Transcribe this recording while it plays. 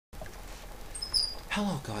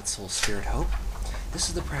Hello, God, Soul, Spirit, Hope. This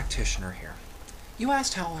is the practitioner here. You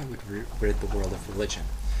asked how I would rid the world of religion.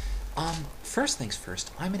 First things first,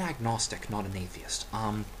 I'm an agnostic, not an atheist.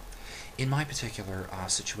 In my particular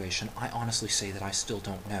situation, I honestly say that I still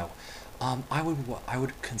don't know. I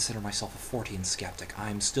would consider myself a Fortean skeptic.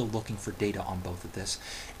 I'm still looking for data on both of this,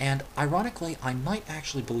 and ironically, I might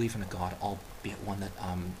actually believe in a God, albeit one that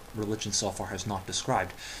religion so far has not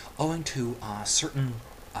described, owing to certain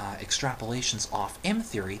extrapolations off M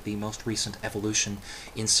theory, the most recent evolution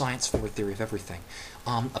in science for theory of everything.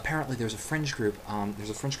 Apparently, there's a fringe group.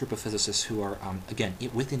 Of physicists who are, again,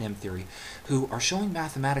 within M theory, who are showing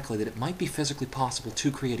mathematically that it might be physically possible to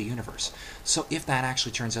create a universe. So, if that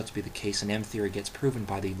actually turns out to be the case, and M theory gets proven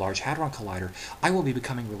by the Large Hadron Collider, I will be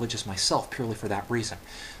becoming religious myself purely for that reason.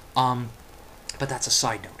 But that's a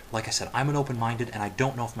side note. Like I said, I'm an open-minded, and I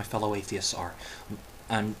don't know if my fellow atheists are.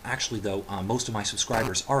 And actually, though, most of my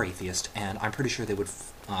subscribers are atheist, and I'm pretty sure they would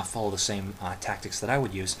follow the same tactics that I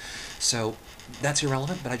would use. So that's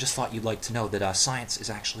irrelevant, but I just thought you'd like to know that science is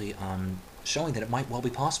actually showing that it might well be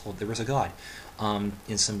possible that there is a God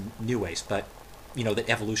in some new ways, but that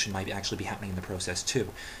evolution might actually be happening in the process too.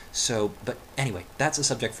 So, but anyway, that's a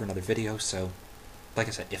subject for another video. So, like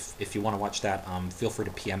I said, if you want to watch that, feel free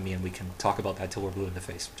to PM me and we can talk about that till we're blue in the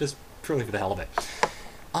face, just purely for the hell of it.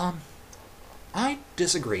 I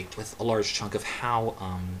disagree with a large chunk of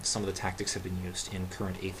how some of the tactics have been used in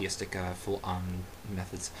current atheistic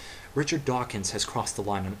methods. Richard Dawkins has crossed the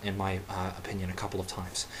line, in my opinion, a couple of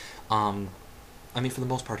times. I mean, for the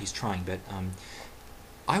most part, he's trying, but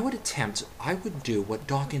I would do what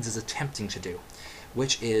Dawkins is attempting to do,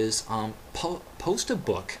 which is post a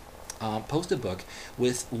book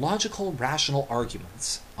with logical, rational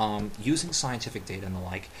arguments using scientific data and the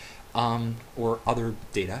like, or other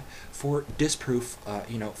data for disproof.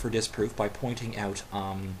 By pointing out,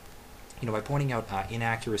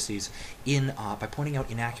 inaccuracies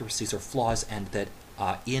or flaws, and that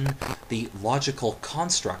in the logical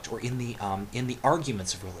construct or in the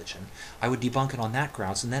arguments of religion, I would debunk it on that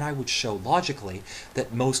grounds, and then I would show logically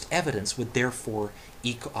that most evidence would therefore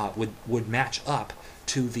would match up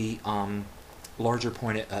to the larger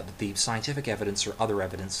point, the scientific evidence or other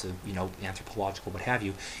evidence of anthropological what have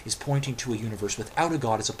you, is pointing to a universe without a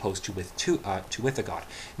God as opposed to with a God.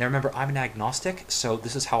 Now remember, I'm an agnostic, so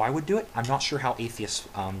this is how I would do it. I'm not sure how atheists.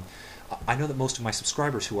 I know that most of my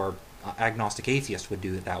subscribers who are agnostic atheists would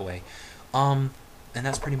do it that way, and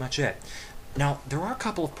that's pretty much it. Now there are a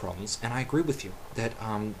couple of problems, and I agree with you that.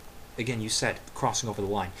 Again, you said crossing over the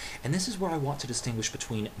line. And this is where I want to distinguish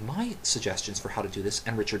between my suggestions for how to do this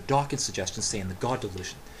and Richard Dawkins' suggestions, say, in the God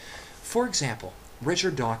delusion. For example,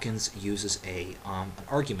 Richard Dawkins uses an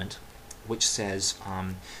argument which says,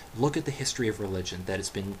 look at the history of religion, that it's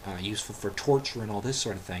been useful for torture and all this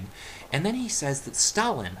sort of thing. And then he says that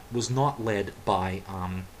Stalin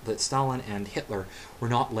and Hitler were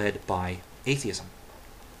not led by atheism.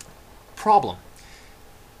 Problem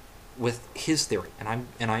with his theory, and I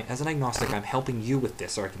as an agnostic, I'm helping you with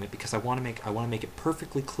this argument because I want to make it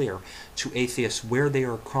perfectly clear to atheists where they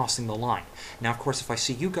are crossing the line. Now, of course, if I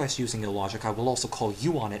see you guys using illogic, I will also call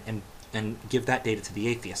you on it and give that data to the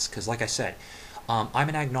atheists, because, like I said, I'm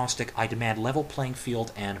an agnostic. I demand level playing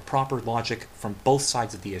field and proper logic from both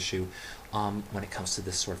sides of the issue when it comes to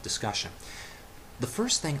this sort of discussion. The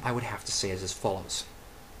first thing I would have to say is as follows: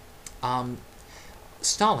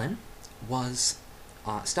 Stalin,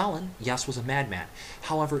 yes, was a madman.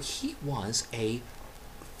 However, he was a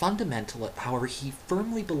fundamentalist. However, he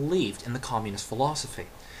firmly believed in the communist philosophy.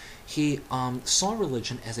 He saw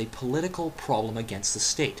religion as a political problem against the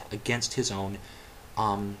state, against his own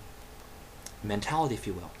mentality, if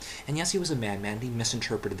you will. And yes, he was a madman. He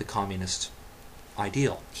misinterpreted the communist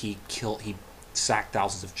ideal. He sacked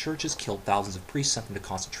thousands of churches, killed thousands of priests, sent them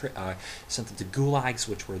to gulags,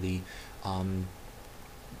 which were the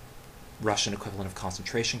Russian equivalent of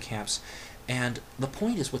concentration camps. And the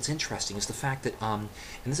point is, what's interesting is the fact that, and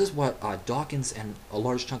this is what Dawkins and a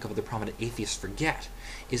large chunk of other prominent atheists forget,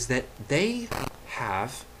 is that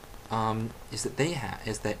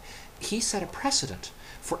he set a precedent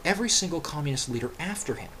for every single communist leader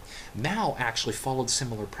after him. Mao actually followed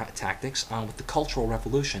similar tactics with the Cultural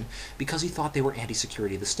Revolution because he thought they were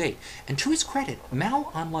anti-security of the state. And to his credit, Mao,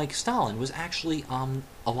 unlike Stalin, was actually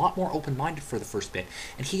a lot more open-minded for the first bit,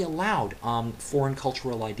 and he allowed foreign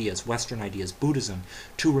cultural ideas, Western ideas, Buddhism,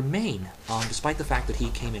 to remain, despite the fact that he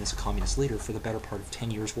came in as a communist leader for the better part of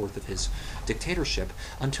 10 years' worth of his dictatorship,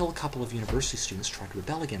 until a couple of university students tried to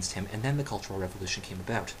rebel against him, and then the Cultural Revolution came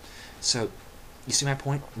about. So, you see my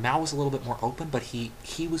point? Mao was a little bit more open, but he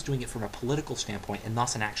was doing it from a political standpoint and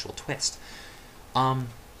thus an actual twist.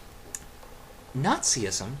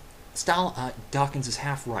 Nazism, Dawkins is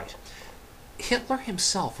half right. Hitler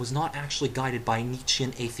himself was not actually guided by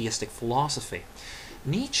Nietzschean atheistic philosophy.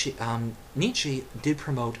 Nietzsche did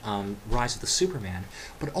promote Rise of the Superman,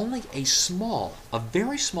 but only a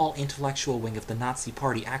very small intellectual wing of the Nazi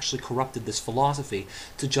Party actually corrupted this philosophy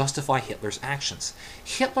to justify Hitler's actions.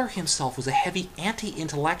 Hitler himself was a heavy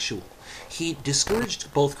anti-intellectual. He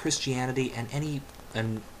discouraged both Christianity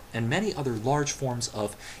and many other large forms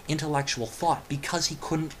of intellectual thought because he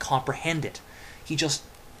couldn't comprehend it.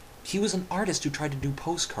 He was an artist who tried to do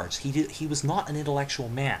postcards. He was not an intellectual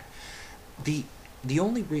man. The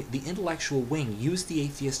intellectual wing used the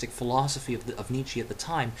atheistic philosophy of Nietzsche at the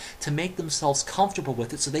time to make themselves comfortable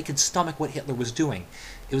with it so they could stomach what Hitler was doing.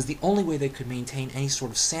 It was the only way they could maintain any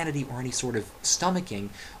sort of sanity or any sort of stomaching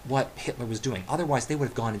what Hitler was doing. Otherwise, they would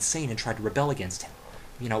have gone insane and tried to rebel against him.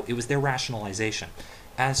 It was their rationalization.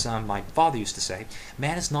 As my father used to say,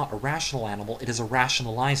 man is not a rational animal, it is a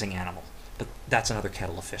rationalizing animal. But that's another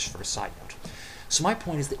kettle of fish for a side note. So my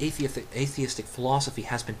point is that atheistic philosophy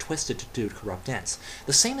has been twisted to do corrupt ends.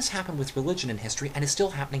 The same has happened with religion in history, and is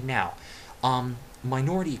still happening now.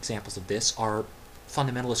 Minority examples of this are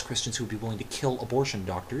fundamentalist Christians who would be willing to kill abortion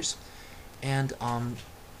doctors, and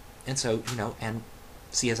so, and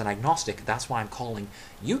see, as an agnostic, that's why I'm calling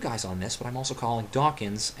you guys on this, but I'm also calling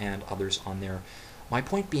Dawkins and others on there. My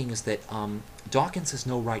point being is that Dawkins has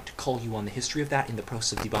no right to call you on the history of that in the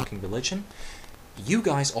process of debunking religion. You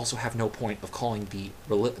guys also have no point of calling the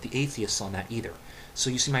atheists on that either. So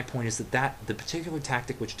you see, my point is that the particular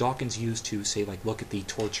tactic which Dawkins used to, say, like, look at the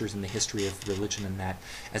tortures and the history of religion and that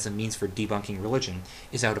as a means for debunking religion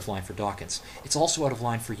is out of line for Dawkins. It's also out of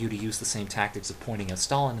line for you to use the same tactics of pointing out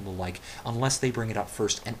Stalin and the like, unless they bring it up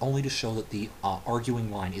first, and only to show that the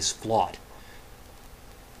arguing line is flawed.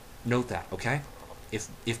 Note that, okay?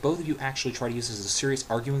 If both of you actually try to use this as a serious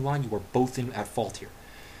arguing line, you are both at fault here.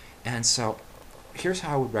 And so, here's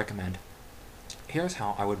how I would recommend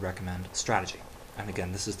strategy. And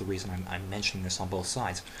again, this is the reason I'm mentioning this on both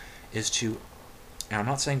sides, is to, and I'm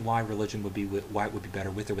not saying why it would be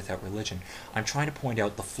better with or without religion. I'm trying to point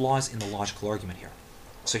out the flaws in the logical argument here.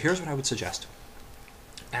 So here's what I would suggest,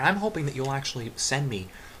 and I'm hoping that you'll actually send me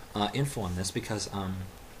info on this, because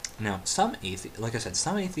now some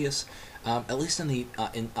atheists, at least in the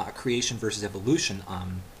creation versus evolution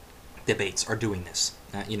debates, are doing this.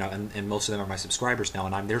 And most of them are my subscribers now,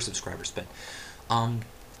 and I'm their subscribers. But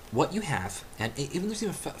what you have, and even there's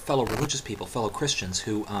even fellow religious people, fellow Christians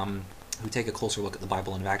who take a closer look at the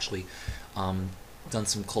Bible and have actually done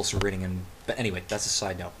some closer reading. But anyway, that's a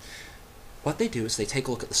side note. What they do is they take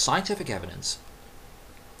a look at the scientific evidence,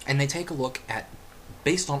 and they take a look at,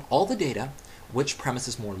 based on all the data, which premise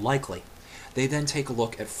is more likely. They then take a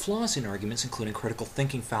look at flaws in arguments, including critical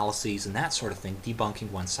thinking fallacies and that sort of thing,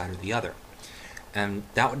 debunking one side or the other. And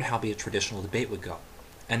that would how a traditional debate would go.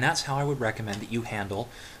 And that's how I would recommend that you handle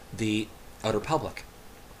the outer public.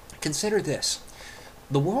 Consider this.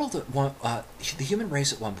 The world, the human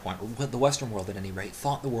race at one point, or the Western world at any rate,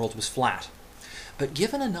 thought the world was flat. But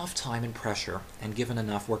given enough time and pressure, and given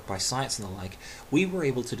enough work by science and the like, we were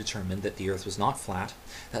able to determine that the Earth was not flat,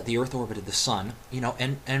 that the Earth orbited the Sun,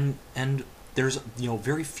 and there's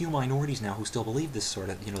very few minorities now who still believe this sort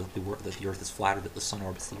of that the Earth is flat or that the Sun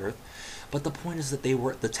orbits the Earth. But the point is that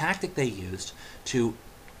the tactic they used to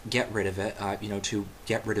get rid of it, to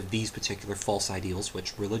get rid of these particular false ideals,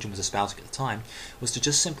 which religion was espousing at the time, was to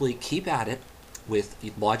just simply keep at it with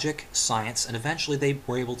logic, science, and eventually they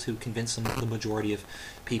were able to convince the majority of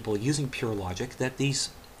people using pure logic that these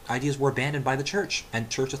ideas were abandoned by the church and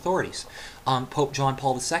church authorities. Pope John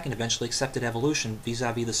Paul II eventually accepted evolution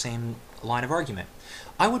vis-a-vis the same line of argument.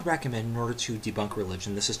 I would recommend, in order to debunk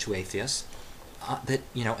religion, this is to atheists,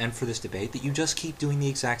 and for this debate, that you just keep doing the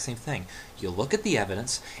exact same thing. You look at the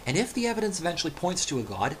evidence, and if the evidence eventually points to a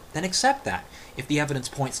God, then accept that. If the evidence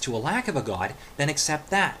points to a lack of a God, then accept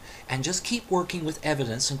that. And just keep working with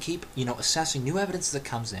evidence and keep, assessing new evidence that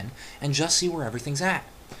comes in, and just see where everything's at.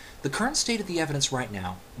 The current state of the evidence right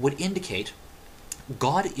now would indicate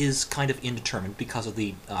God is kind of indeterminate because of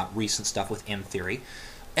the recent stuff with M theory.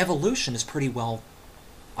 Evolution is pretty well,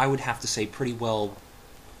 I would have to say, pretty well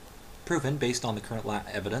proven based on the current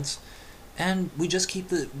evidence, and we just keep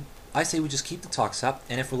the talks up,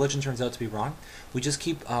 and if religion turns out to be wrong, we just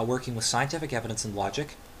keep working with scientific evidence and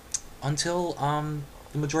logic until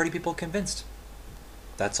the majority of people are convinced.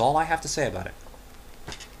 That's all I have to say about it.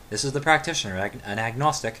 This is the practitioner, an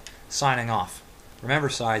agnostic, signing off. Remember,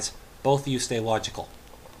 sides, both of you stay logical.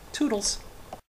 Toodles!